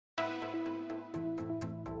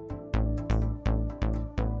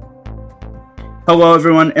Hello,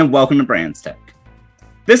 everyone, and welcome to Brands Tech.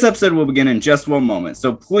 This episode will begin in just one moment,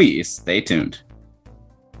 so please stay tuned.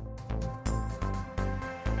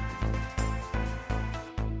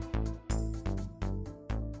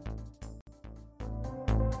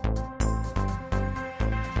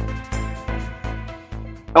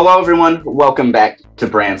 Hello, everyone. Welcome back to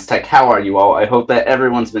Brands Tech. How are you all? I hope that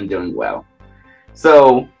everyone's been doing well.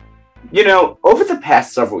 So, over the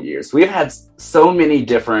past several years, we've had so many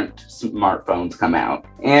different smartphones come out.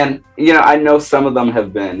 And, I know some of them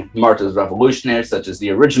have been marked as revolutionary, such as the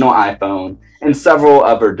original iPhone, and several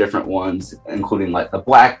other different ones, including like the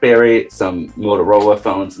BlackBerry, some Motorola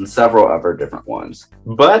phones, and several other different ones.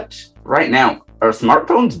 But right now, are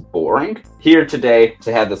smartphones boring? Here today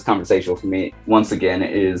to have this conversation with me, once again,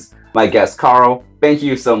 is my guest, Carl. Thank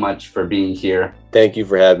you so much for being here. Thank you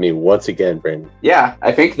for having me once again, Brandon. Yeah,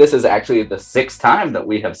 I think this is actually the 6th time that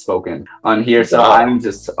we have spoken on here, so I'm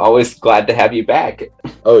just always glad to have you back.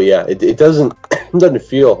 Oh yeah, it doesn't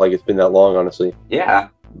feel like it's been that long, honestly. Yeah,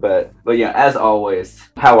 but yeah, as always,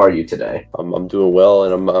 how are you today? I'm doing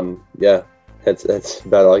well, and yeah, that's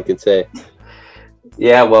about all I can say.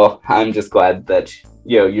 Yeah, well, I'm just glad that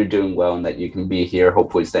you're doing well and that you can be here,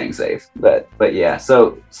 hopefully staying safe. But yeah,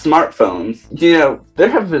 so smartphones, there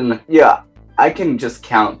have been, I can just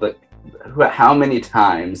count how many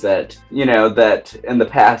times that, that in the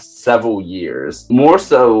past several years, more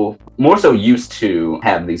so used to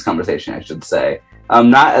have these conversations, I should say.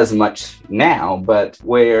 Not as much now, but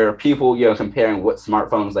where people, comparing what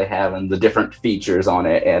smartphones they have and the different features on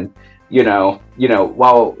it. And,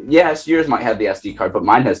 while, yes, yours might have the SD card, but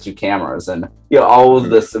mine has 2 cameras and, all of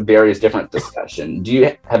this various different discussion.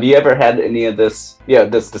 Have you ever had any of this,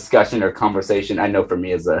 this discussion or conversation? I know for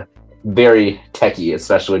me as a very techie,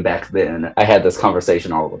 especially back then, I had this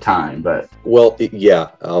conversation all the time, but. Well, yeah,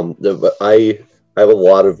 I have a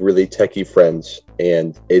lot of really techie friends,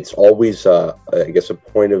 and it's always, I guess, a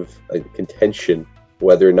point of contention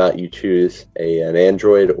whether or not you choose an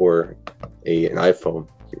Android or an iPhone.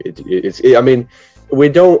 I mean, we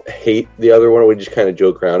don't hate the other one. We just kind of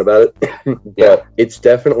joke around about it. Yeah. But it's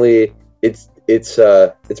definitely it's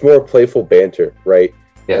more playful banter, right?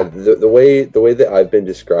 Yeah. The way that I've been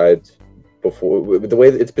described before, the way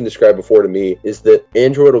that it's been described before to me is that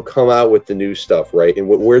Android will come out with the new stuff, right? And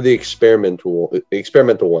we're the experimental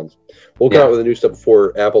ones. We'll come out with the new stuff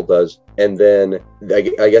before Apple does, and then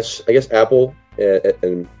I guess Apple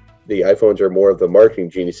and the iPhones are more of the marketing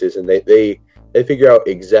geniuses, and they figure out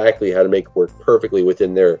exactly how to make it work perfectly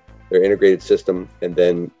within their integrated system, and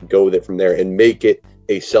then go with it from there and make it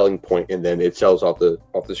a selling point, and then it sells off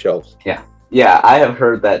the shelves. Yeah, I have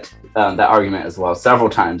heard that argument as well several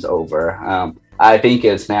times over. I think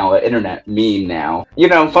it's now an internet meme now.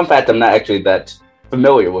 Fun fact, I'm not actually that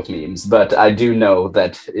familiar with memes, but I do know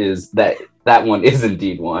that one is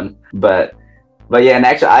indeed one. But yeah, and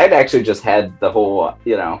actually, I had actually just had the whole,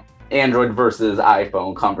 Android versus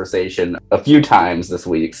iPhone conversation a few times this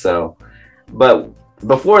week. So, but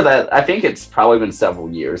before that, I think it's probably been several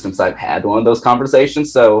years since I've had one of those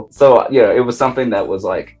conversations. So it was something that was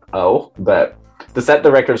like, oh, but to set the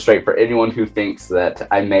record straight for anyone who thinks that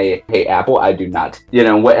I may hate Apple, I do not.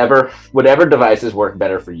 Whatever devices work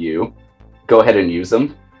better for you, go ahead and use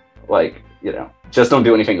them. Just don't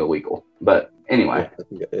do anything illegal. But anyway.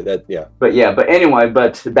 But anyway,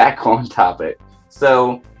 but back on topic.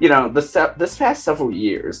 So, this past several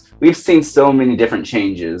years, we've seen so many different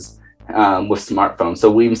changes with smartphones.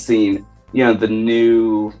 So we've seen, the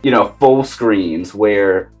new, full screens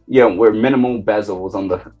where minimal bezels on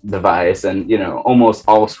the device and, almost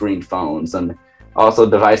all screen phones, and also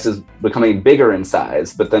devices becoming bigger in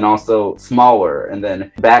size, but then also smaller, and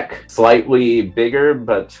then back slightly bigger,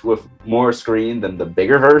 but with more screen than the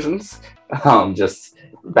bigger versions. Just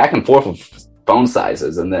back and forth with phone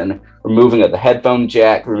sizes, and then removing of the headphone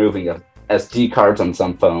jack, removing of SD cards on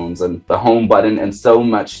some phones, and the home button, and so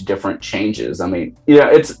much different changes. I mean,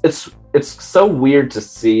 it's so weird to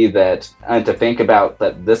see that and to think about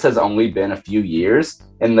that this has only been a few years,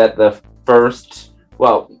 and that the first,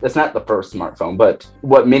 well, it's not the first smartphone, but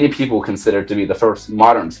what many people consider to be the first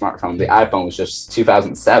modern smartphone, the iPhone, was just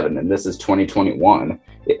 2007, and this is 2021.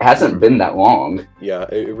 It hasn't been that long. Yeah,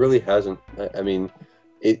 it really hasn't. I mean,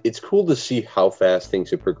 it's cool to see how fast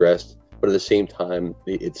things have progressed, but at the same time,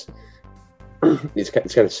 it's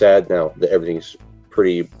kind of sad now that everything's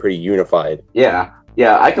pretty unified. Yeah,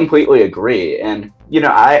 I completely agree. And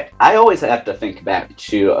I always have to think back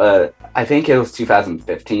to I think it was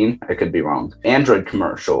 2015. I could be wrong. Android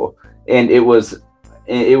commercial, and it was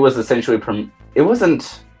essentially it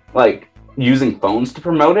wasn't like using phones to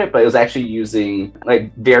promote it, but it was actually using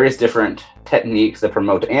like various different techniques to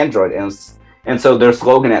promote Android, and And so their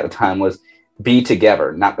slogan at the time was "Be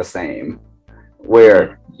together, not the same."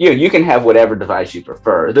 Where you can have whatever device you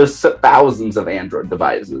prefer. There's thousands of Android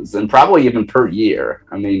devices, and probably even per year.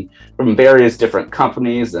 I mean, from various different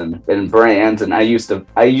companies and brands. And I used to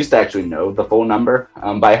actually know the full number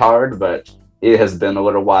by heart, but it has been a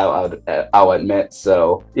little while, I'll admit.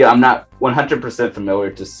 So yeah, I'm not 100% familiar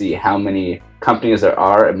to see how many companies there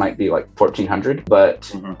are. It might be like 1,400,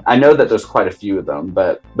 but I know that there's quite a few of them.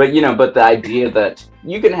 But the idea that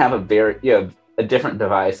you can have a different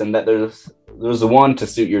device, and that there's one to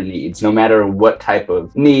suit your needs, no matter what type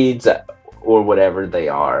of needs or whatever they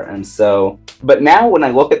are. And so, but now when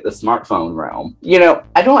I look at the smartphone realm,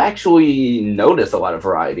 I don't actually notice a lot of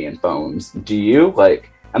variety in phones. Do you?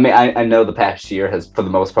 I mean, I know the past year has, for the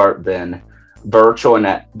most part, been virtual,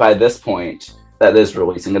 and by this point that is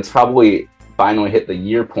releasing, it's probably finally hit the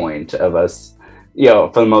year point of us,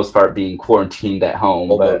 for the most part, being quarantined at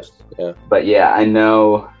home. Almost, but yeah, I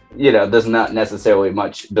know, there's not necessarily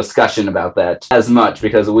much discussion about that as much,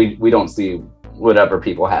 because we don't see whatever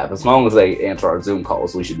people have. As long as they answer our Zoom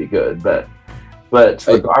calls, we should be good. But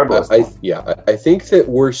regardless, I think that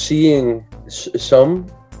we're seeing some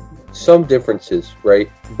differences, right?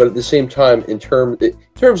 But at the same time, in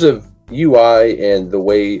terms of UI and the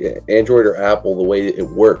way Android or Apple, the way it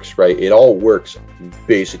works, right? It all works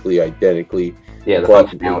basically identically. Yeah, the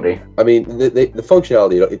functionality. I mean, the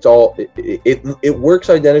functionality, it works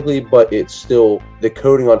identically, but it's still, the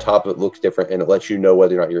coding on top of it looks different, and it lets you know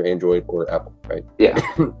whether or not you're Android or Apple, right? Yeah.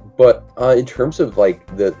 But in terms of like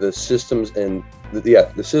the systems and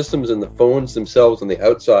the systems and the phones themselves on the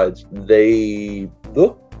outsides, they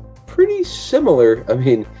look pretty similar. I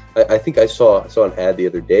mean, I think I saw an ad the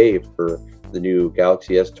other day for the new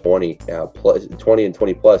Galaxy S20 plus 20 and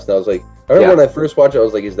 20 plus, and I was like, I remember when I first watched it, I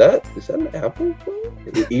was like, is that an Apple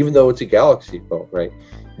phone? Even though it's a Galaxy phone, right?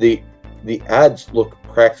 The ads look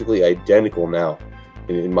practically identical now,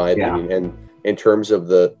 in my opinion, and in terms of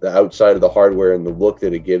the outside of the hardware and the look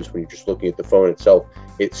that it gives when you're just looking at the phone itself,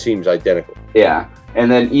 it seems identical. Yeah, and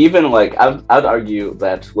then even I'd argue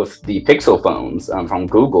that with the Pixel phones from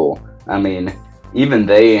Google, I mean, even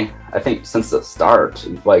they, I think since the start,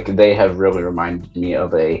 they have really reminded me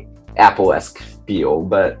of a Apple-esque feel.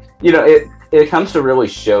 But it comes to really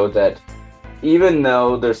show that even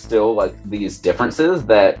though there's still these differences,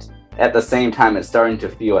 that at the same time it's starting to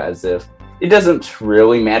feel as if it doesn't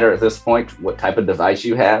really matter at this point what type of device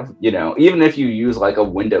you have. Even if you use a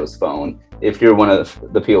Windows phone, if you're one of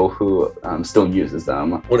the people who still uses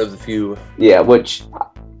them. One of the few. Yeah, which,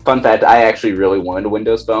 fun fact, I actually really wanted a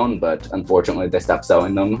Windows phone, but unfortunately they stopped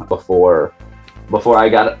selling them before I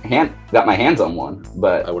got my hands on one.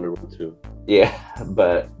 But I wanted one too. Yeah,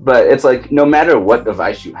 but it's no matter what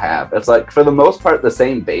device you have, it's for the most part the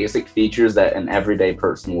same basic features that an everyday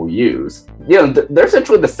person will use. They're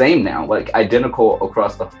essentially the same now, identical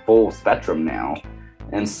across the full spectrum now.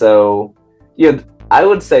 And so, I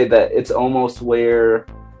would say that it's almost where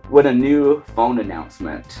when a new phone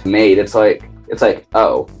announcement made, it's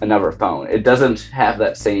oh, another phone. It doesn't have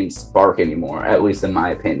that same spark anymore, at least in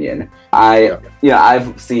my opinion.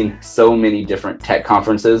 I've seen so many different tech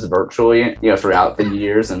conferences virtually, throughout the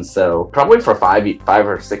years, and so probably for 5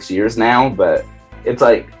 or 6 years now. But it's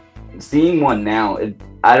seeing one now,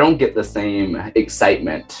 I don't get the same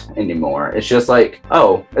excitement anymore. It's just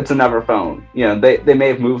oh, it's another phone. They may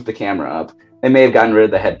have moved the camera up. They may have gotten rid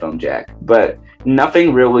of the headphone jack, but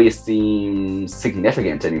nothing really seems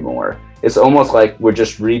significant anymore. It's almost like we're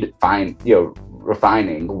just refining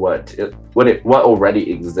what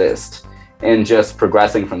already exists, and just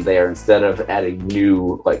progressing from there instead of adding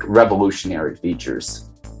new revolutionary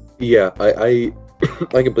features. Yeah, I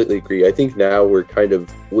completely agree. I think now we're kind of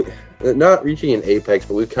not reaching an apex,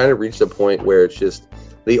 but we've kind of reached a point where it's just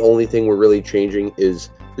the only thing we're really changing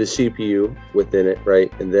is the CPU within it, right?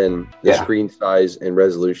 And then the screen size and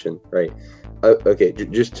resolution, right? Okay,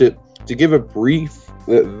 just to give a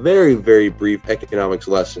very, very brief economics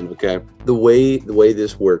lesson, okay? The way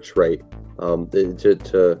this works, right?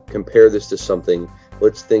 To compare this to something,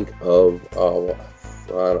 let's think of, I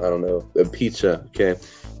don't know, a pizza, okay?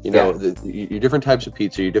 Your different types of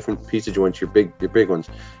pizza, your different pizza joints, your big ones.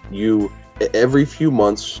 You, every few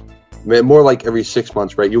months, more like every 6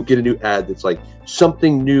 months, right? You'll get a new ad that's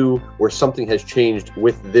something new or something has changed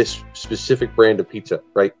with this specific brand of pizza,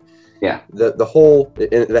 right? Yeah. The whole,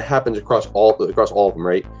 and that happens across all of them,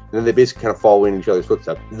 right? And then they basically kind of follow in each other's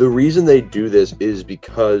footsteps. The reason they do this is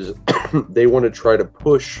because they want to try to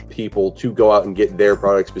push people to go out and get their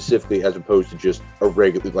product specifically, as opposed to just a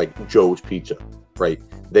regular, like Joe's Pizza, right?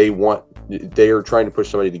 They are trying to push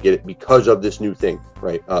somebody to get it because of this new thing,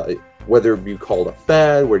 right? Whether you call it a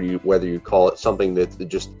fad, whether you call it something that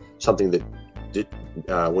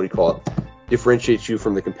differentiates you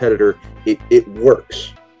from the competitor, it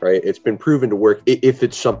works, right? It's been proven to work if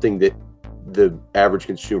it's something that the average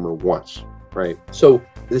consumer wants, right? So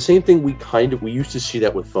the same thing we used to see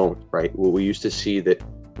that with phones, right? Well, we used to see that,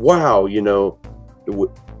 wow, your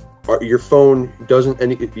phone doesn't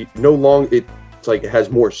it's like it has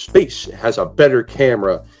more space, it has a better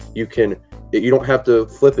camera, you don't have to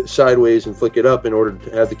flip it sideways and flick it up in order to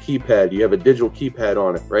have the keypad. You have a digital keypad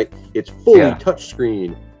on it, right? It's fully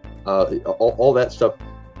touchscreen, all that stuff.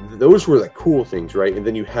 Those were the cool things, right? And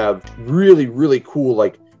then you have really, really cool,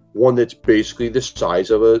 like one that's basically the size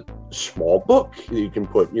of a small book that you can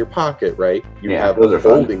put in your pocket, right? You have a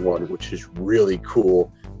folding one, which is really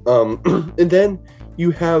cool. And then you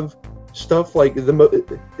have stuff like you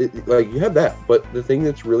have that. But the thing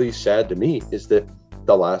that's really sad to me is that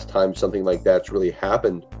the last time something like that's really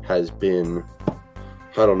happened has been,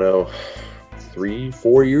 I don't know,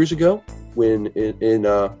 3-4 years ago, when in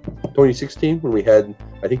 2016, when we had,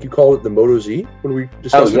 I think you called it the Moto Z, when we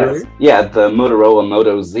discussed it earlier. Yeah, the Motorola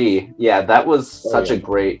Moto Z. Yeah, that was such a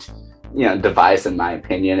great, device in my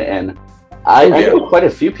opinion, and I know quite a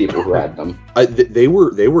few people who had them. They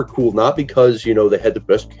were cool, not because they had the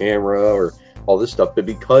best camera or all this stuff, but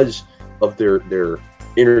because of their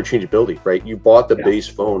interchangeability, right? You bought the base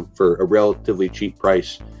phone for a relatively cheap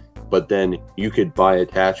price, but then you could buy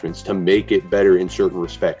attachments to make it better in certain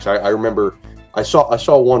respects. I remember I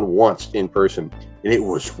saw one once in person, and it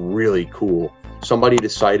was really cool. Somebody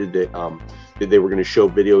decided that they were going to show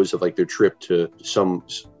videos of like their trip to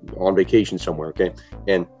on vacation somewhere, okay?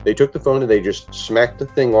 And they took the phone and they just smacked the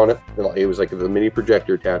thing on it. It was like the mini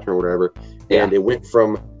projector attachment or whatever, and it went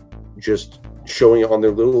from just showing it on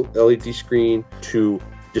their little LED screen to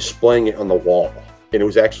displaying it on the wall, and it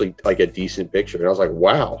was actually like a decent picture. And I was like,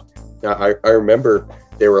 wow. Now, I remember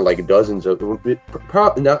there were like dozens of,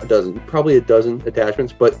 probably a dozen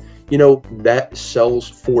attachments, but that sells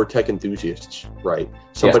for tech enthusiasts, right?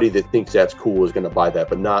 Somebody that thinks that's cool is going to buy that,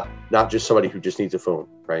 but not just somebody who just needs a phone,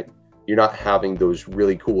 right? You're not having those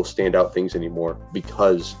really cool standout things anymore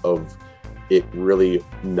because of it really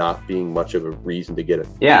not being much of a reason to get it.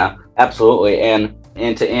 Yeah, absolutely. And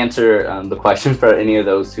to answer the question for any of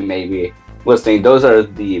those who may be listening, those are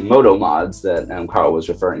the Moto mods that Carl was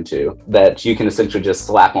referring to, that you can essentially just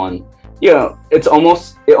slap on. It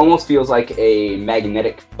almost feels like a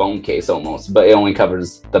magnetic phone case almost, but it only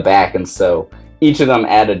covers the back, and so each of them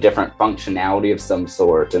add a different functionality of some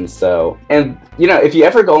sort. And if you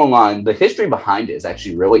ever go online, the history behind it is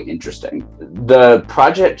actually really interesting. The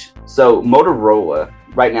project, so Motorola,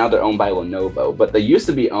 right now they're owned by Lenovo, but they used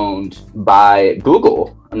to be owned by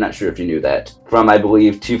Google. I'm not sure if you knew that. From, I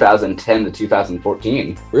believe, 2010 to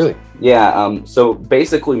 2014. Really? Yeah. So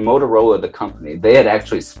basically Motorola, the company, they had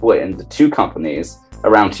actually split into two companies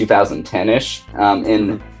around 2010-ish.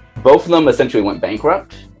 And both of them essentially went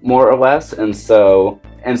bankrupt, more or less. And so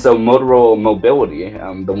Motorola Mobility,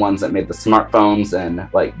 the ones that made the smartphones and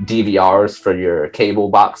like DVRs for your cable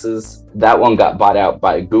boxes, that one got bought out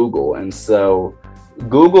by Google. And so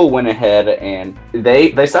Google went ahead and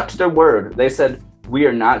they stuck to their word. They said,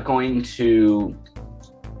 we're not going to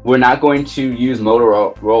use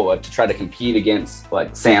Motorola to try to compete against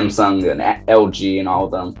like Samsung and LG and all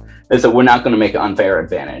of them. They said, we're not going to make an unfair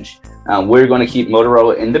advantage. We're going to keep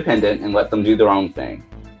Motorola independent and let them do their own thing.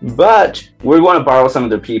 But we're going to borrow some of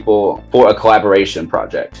their people for a collaboration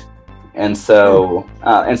project. And so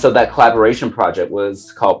that collaboration project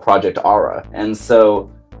was called Project Aura. And so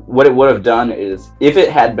what it would have done is, if it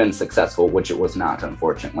had been successful, which it was not,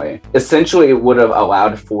 unfortunately, essentially it would have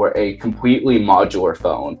allowed for a completely modular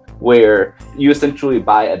phone where you essentially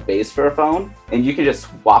buy a base for a phone and you can just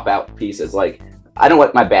swap out pieces. Like, I don't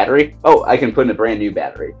like my battery. Oh, I can put in a brand new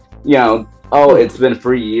battery. It's been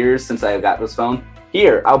 3 years since I got this phone.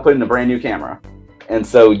 Here, I'll put in a brand new camera. And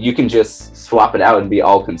so you can just swap it out and be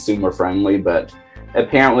all consumer friendly. But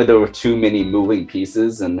apparently there were too many moving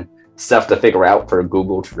pieces and stuff to figure out for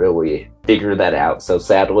Google to really figure that out. So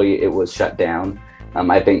sadly, it was shut down,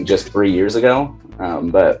 I think just 3 years ago.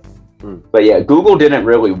 But yeah, Google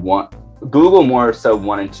more so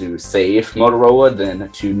wanted to save Motorola than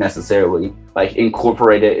to necessarily like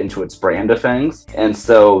incorporate it into its brand of things. And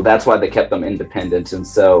so that's why they kept them independent. And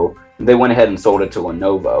so they went ahead and sold it to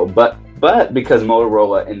Lenovo. But But because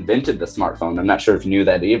Motorola invented the smartphone, I'm not sure if you knew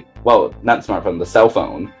that. Well, not the smartphone, the cell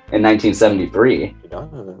phone in 1973.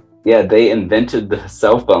 Yeah, they invented the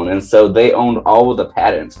cell phone, and so they owned all of the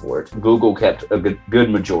patents for it. Google kept a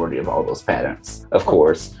good majority of all those patents, of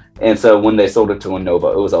course. And so when they sold it to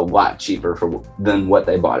Lenovo, it was a lot cheaper than what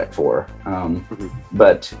they bought it for.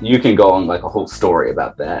 But you can go on like a whole story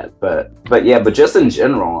about that. But just in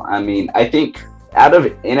general, I mean, I think out of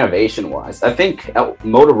innovation wise, I think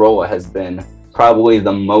Motorola has been probably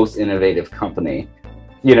the most innovative company,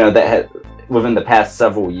 that had within the past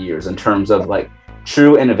several years in terms of like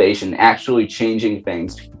true innovation, actually changing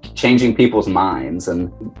things, changing people's minds,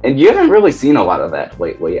 and you haven't really seen a lot of that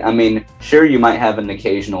lately. I mean, sure, you might have an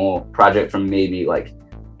occasional project from maybe like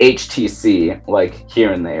HTC, like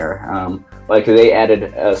here and there. Like they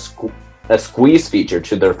added a squeeze feature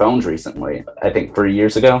to their phones recently, I think 3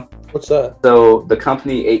 years ago. What's that? So the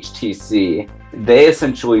company HTC, they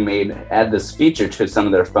essentially add this feature to some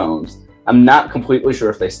of their phones. I'm not completely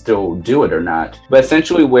sure if they still do it or not, but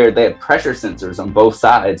essentially where they have pressure sensors on both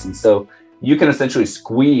sides, and so you can essentially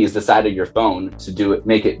squeeze the side of your phone to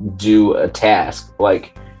make it do a task.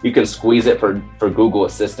 Like you can squeeze it for Google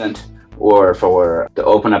Assistant, or to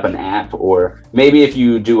open up an app, or maybe if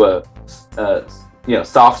you do a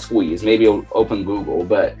soft squeeze, maybe it'll open Google,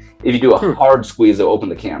 but if you do a hard squeeze, it'll open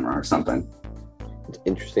the camera or something. It's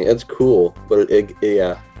interesting. That's cool, but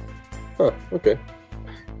yeah. Huh. Okay.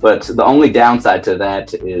 But the only downside to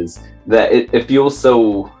that is that it feels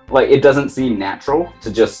so, like, it doesn't seem natural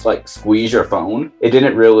to just like squeeze your phone. It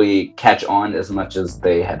didn't really catch on as much as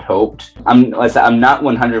they had hoped. I'm not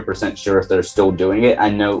 100% sure if they're still doing it. I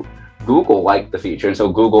know Google liked the feature, and so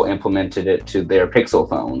Google implemented it to their Pixel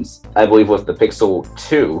phones. I believe with the Pixel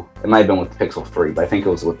 2. It might have been with the Pixel 3, but I think it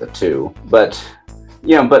was with the 2. But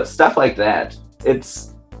stuff like that.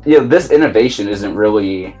 It's this innovation isn't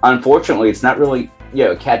really, unfortunately, it's not really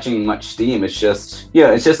catching much steam. It's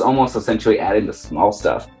just almost essentially adding the small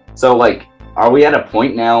stuff. So like, are we at a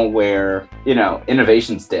point now where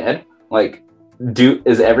innovation's dead? Like,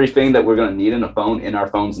 is everything that we're going to need in a phone in our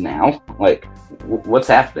phones now? Like, what's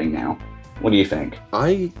happening now? What do you think?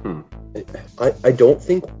 I don't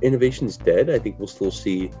think innovation's dead. I think we'll still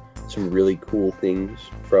see some really cool things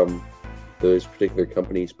from those particular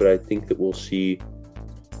companies, but I think that we'll see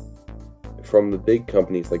from the big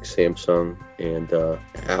companies like Samsung and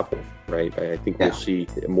Apple, right? I think we'll see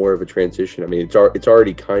more of a transition. I mean, it's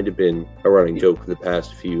already kind of been a running joke for the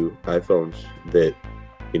past few iPhones that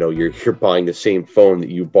you're buying the same phone that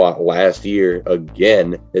you bought last year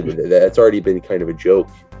again. That's already been kind of a joke,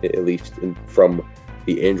 at least from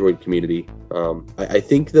the Android community. I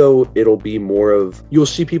think though it'll be more of, you'll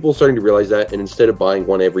see people starting to realize that, and instead of buying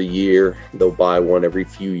one every year, they'll buy one every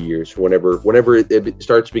few years, whenever it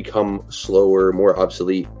starts to become slower, more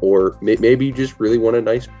obsolete, or maybe you just really want a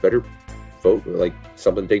nice, better photo, like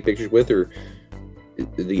something to take pictures with, or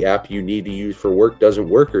the app you need to use for work doesn't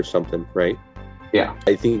work or something, right? Yeah,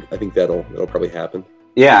 I think that'll probably happen.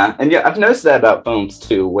 Yeah, and I've noticed that about phones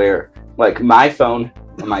too, where like my phone,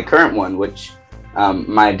 my current one, which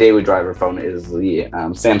my daily driver phone is the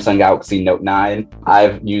Samsung Galaxy Note 9.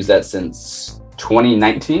 I've used that since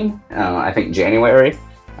 2019, I think January.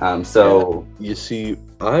 You see,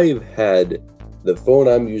 I've had the phone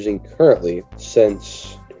I'm using currently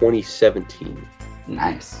since 2017.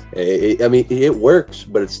 Nice. I mean, it works,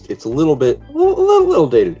 but it's a little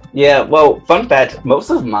dated. Yeah. Well, fun fact: most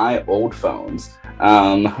of my old phones,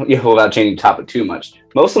 without changing topic too much,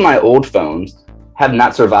 most of my old phones have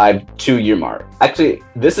not survived 2-year mark. Actually,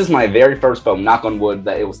 this is my very first phone. Knock on wood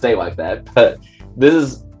that it will stay like that. But this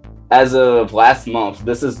is, as of last month,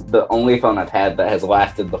 this is the only phone I've had that has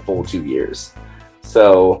lasted the full 2 years.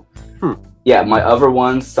 So, yeah, my other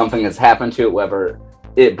ones, something has happened to it, whether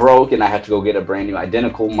it broke and I have to go get a brand new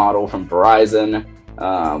identical model from Verizon,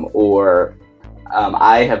 or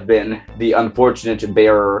I have been the unfortunate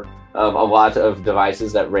bearer of a lot of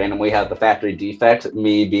devices that randomly have the factory defect,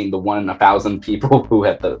 me being the 1 in 1,000 people who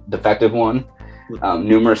had the defective one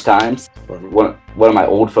numerous times. One of my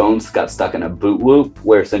old phones got stuck in a boot loop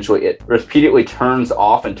where essentially it repeatedly turns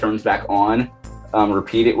off and turns back on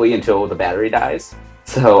repeatedly until the battery dies.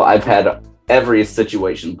 So I've had every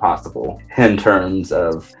situation possible in terms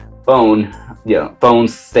of phones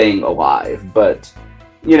staying alive. But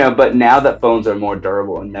now that phones are more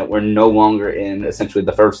durable and that we're no longer in essentially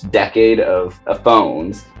the first decade of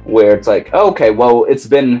phones where it's like, okay, well, it's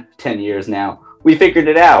been 10 years now. We figured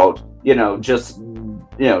it out,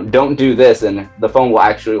 don't do this and the phone will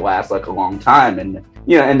actually last like a long time. And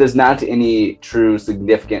there's not any true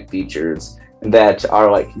significant features that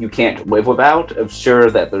are like you can't live without. I'm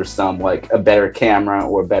sure that there's some like a better camera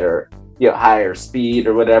or better higher speed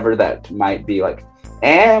or whatever, that might be like,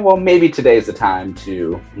 well, maybe today's the time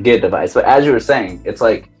to get a device. But as you were saying, it's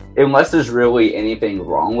like, unless there's really anything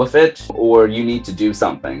wrong with it or you need to do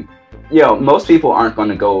something, most people aren't going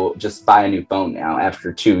to go just buy a new phone now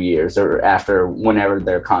after 2 years or after whenever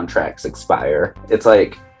their contracts expire. It's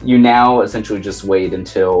like you now essentially just wait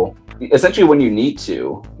until essentially when you need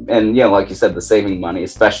to. And like you said, the saving money,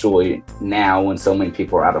 especially now when so many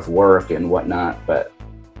people are out of work and whatnot. But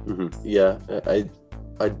yeah,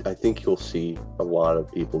 I think you'll see a lot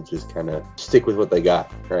of people just kind of stick with what they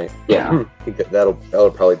got, right? Yeah. I think that'll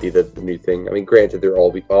probably be the new thing. I mean, granted, there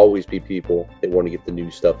will always be people that want to get the new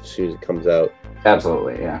stuff as soon as it comes out.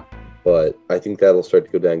 Absolutely, yeah. But I think that'll start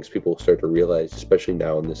to go down because people will start to realize, especially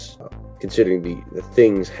now in this, considering the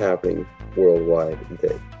things happening worldwide,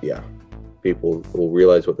 that, people will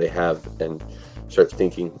realize what they have and start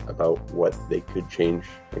thinking about what they could change,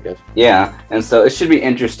 I guess. Yeah, and so it should be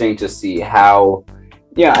interesting to see how,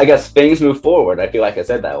 I guess things move forward. I feel like I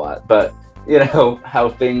said that a lot, but how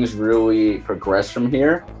things really progress from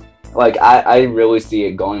here. Like I really see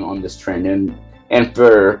it going on this trend, and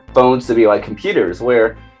for phones to be like computers,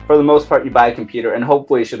 where for the most part you buy a computer and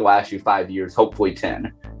hopefully it should last you 5 years, hopefully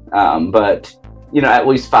 10. But at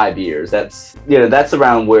least 5 years. That's that's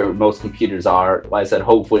around where most computers are. Like I said,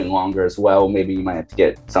 hopefully longer as well. Maybe you might have to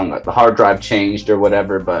get something like the hard drive changed or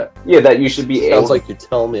whatever. But that you should be able. Sounds like you're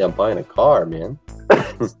telling me I'm buying a car, man.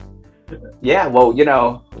 Yeah, well,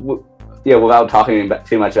 without talking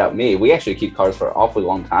too much about me, we actually keep cars for an awfully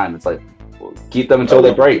long time. It's like, we'll keep them until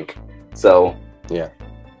they break. So yeah,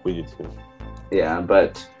 we do too. Yeah,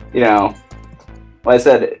 but like I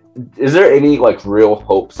said, is there any like real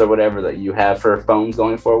hopes or whatever that you have for phones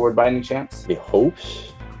going forward by any chance? Any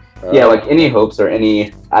hopes? Yeah, like any hopes or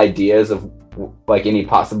any ideas of like any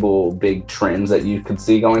possible big trends that you could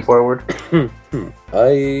see going forward?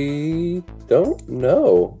 I don't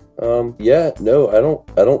know. No,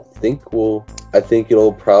 I don't think I think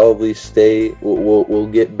it'll probably stay. We'll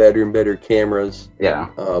get better and better cameras. Yeah.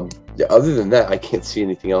 Other than that, I can't see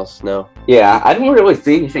anything else now. Yeah, I don't really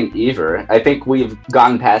see anything either. I think we've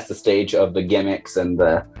gotten past the stage of the gimmicks and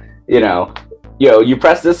the, you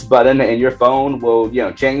press this button and your phone will,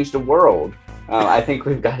 change the world. I think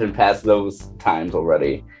we've gotten past those times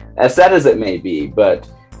already, as sad as it may be. But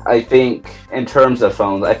I think in terms of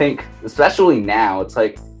phones, I think especially now, it's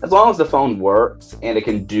like, as long as the phone works and it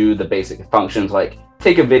can do the basic functions like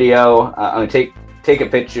take a video, take a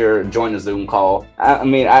picture, join a Zoom call.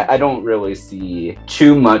 I don't really see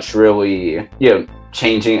too much really,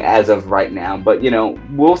 changing as of right now, but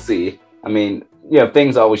we'll see.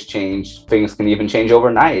 Things always change. Things can even change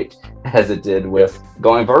overnight, as it did with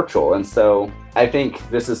going virtual. And so I think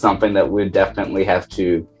this is something that we'd definitely have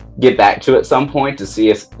to get back to at some point to see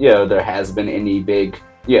if, there has been any big,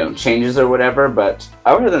 changes or whatever. But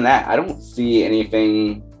other than that, I don't see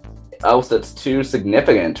anything else that's too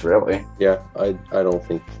significant, really. Yeah, I don't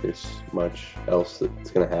think there's much else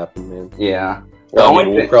that's gonna happen, man. Yeah.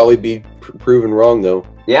 We'll probably be proven wrong, though.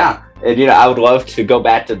 Yeah, and I would love to go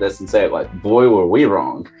back to this and say, like, boy, were we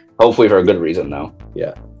wrong. Hopefully for a good reason, though.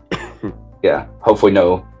 Yeah. Yeah, hopefully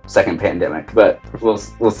no second pandemic, but we'll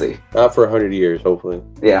see. Not for 100 years, hopefully.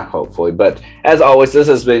 Yeah, hopefully. But as always, this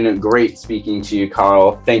has been great speaking to you,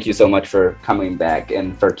 Carl. Thank you so much for coming back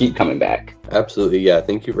and for keep coming back. Absolutely, yeah.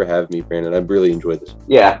 Thank you for having me, Brandon. I've really enjoyed this.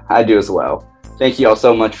 Yeah, I do as well. Thank you all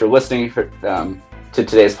so much for listening to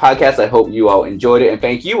today's podcast. I hope you all enjoyed it, and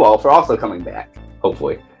thank you all for also coming back,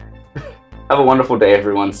 hopefully. Have a wonderful day,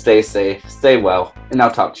 everyone. Stay safe, stay well, and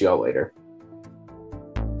I'll talk to you all later.